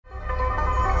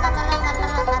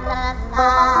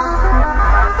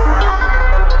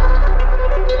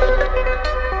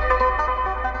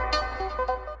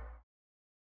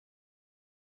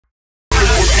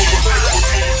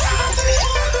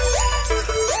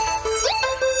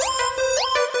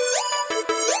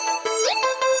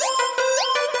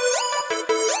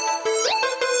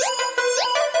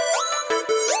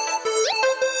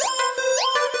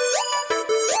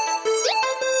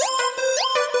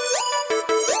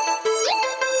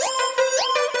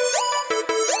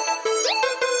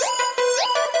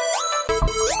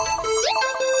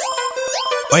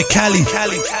Oi, Cali.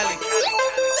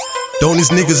 Don't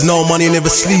these niggas know money never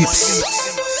sleeps?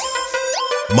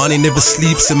 Money never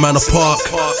sleeps in Manor Park.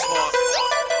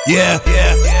 Yeah.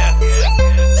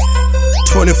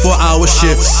 24-hour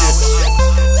shifts,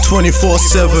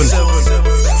 24/7,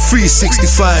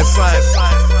 365.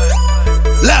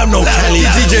 Let 'em know, Cali.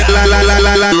 DJ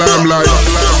Limelight.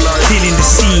 Killing the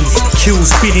scene, kills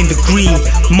spilling the green.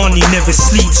 Money never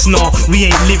sleeps, nah, we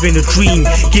ain't living a dream.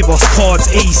 Give us cards,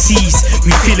 ACs,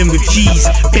 we fill 'em with G's.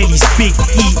 Bellies big,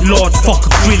 eat large, fuck a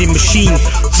grilling machine.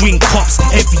 Drink cups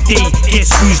every day,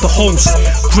 guess who's the host?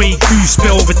 Grey Goose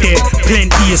bell over there,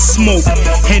 plenty of smoke.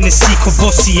 Hennessy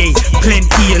Cavassier,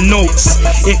 plenty of notes.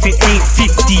 If it ain't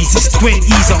 50s, it's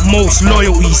 20s at most.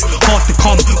 Loyalties, hard to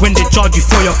come when they judge you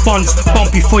for your funds.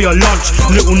 Bumpy for your lunch,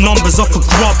 little numbers off a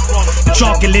grub.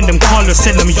 Juggling them colours,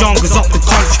 send them youngers up the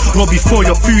crunch. Robbie for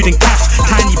your food and cash,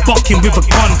 tiny bucking with a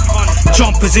gun.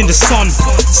 Jumpers in the sun,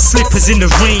 slippers in the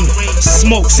rain.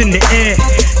 Smokes in the air,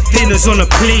 dinners on a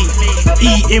plate.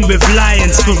 Eating with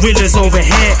lions, gorillas over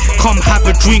here. Come have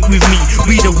a drink with me,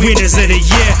 we the winners of the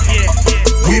year.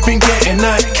 We've been getting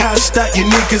that cash that you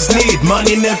niggas need.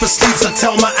 Money never sleeps, I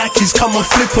tell my ackies come on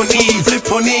flip on E,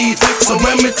 flip on E. So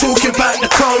when we talk about the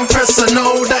compressor,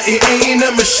 know that it ain't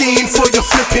a machine for your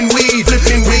flipping weed.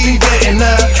 Flipping weed, getting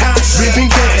that cash. We've been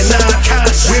getting that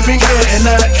cash. We've been getting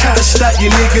that cash that you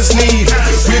niggas need.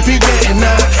 We've been getting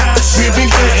that cash. We've been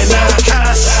getting that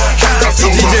cash. I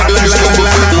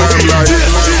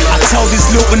tell these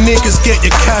little niggas get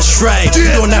your cash right. You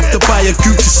don't have to buy a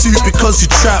Gucci suit because you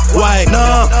trap white.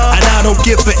 Nah, and I don't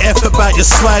give a F about your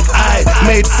swag. I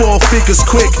made 4 figures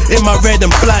quick in my red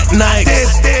and black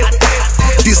Nikes.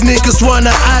 These niggas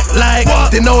wanna act like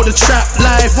they know the trap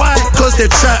life, cause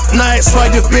they're trap nights. Why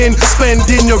you've been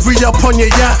spending your re-up on your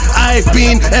yacht? I've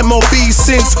been MOB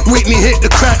since Whitney hit the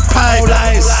crack pipe.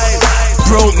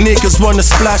 Broke niggas wanna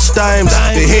splash dimes.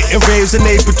 They hitting raves and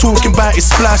they be talking about his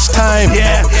splash time.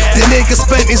 The nigga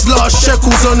spent his last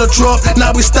shekels on a drop.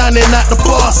 Now we standing at the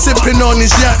bar sipping on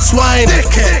his yacht's wine.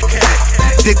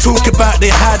 They talk about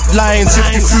their headlines.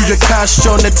 If you threw the cash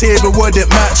on the table, would it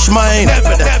match mine?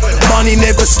 Money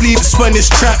never sleeps when it's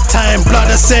trap time. Blood,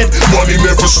 I said Money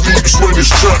never sleeps when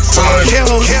it's trap time.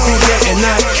 Killz, getting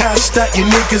that cash that you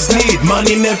niggas need.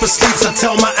 Money never sleeps, I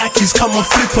tell my ackies come on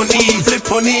flip on E, flip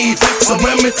on E. So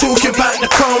when we talk about the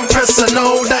compressor,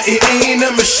 know that it ain't a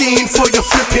machine for your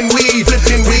flipping weed.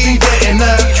 Flipping weed, getting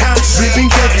that cash. We've been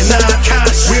getting that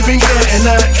cash. We've been getting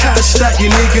that cash that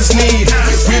you niggas need.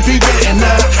 We've been getting that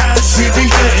cash. We've been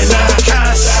getting that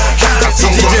cash. We've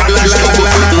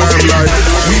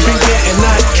been getting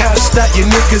that cash that you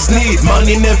niggas need.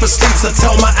 Money never sleeps, I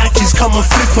tell my ackies come on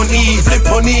flip on E, flip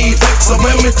on E. So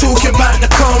when we talk about the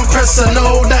compressor,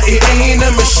 know that it ain't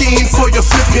a machine for your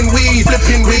flipping weed.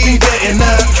 Flipping weed, getting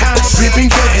that cash. We've been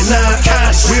getting that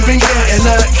cash. We've been getting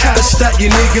that cash that you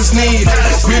niggas need.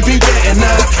 We've been getting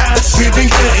that cash. We've been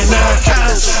getting that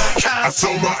cash. I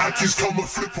tell my ackies come and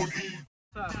flip on E.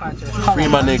 Free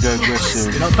my nigga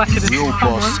aggressive, real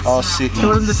boss, our city,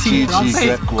 GG,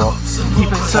 Black Rock,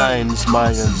 Tynes,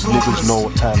 Mayans, niggas know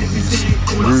what time it is.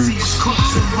 Roots,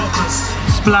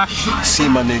 Splash. see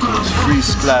my niggas, free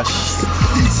Splash,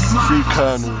 free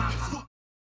Colonel.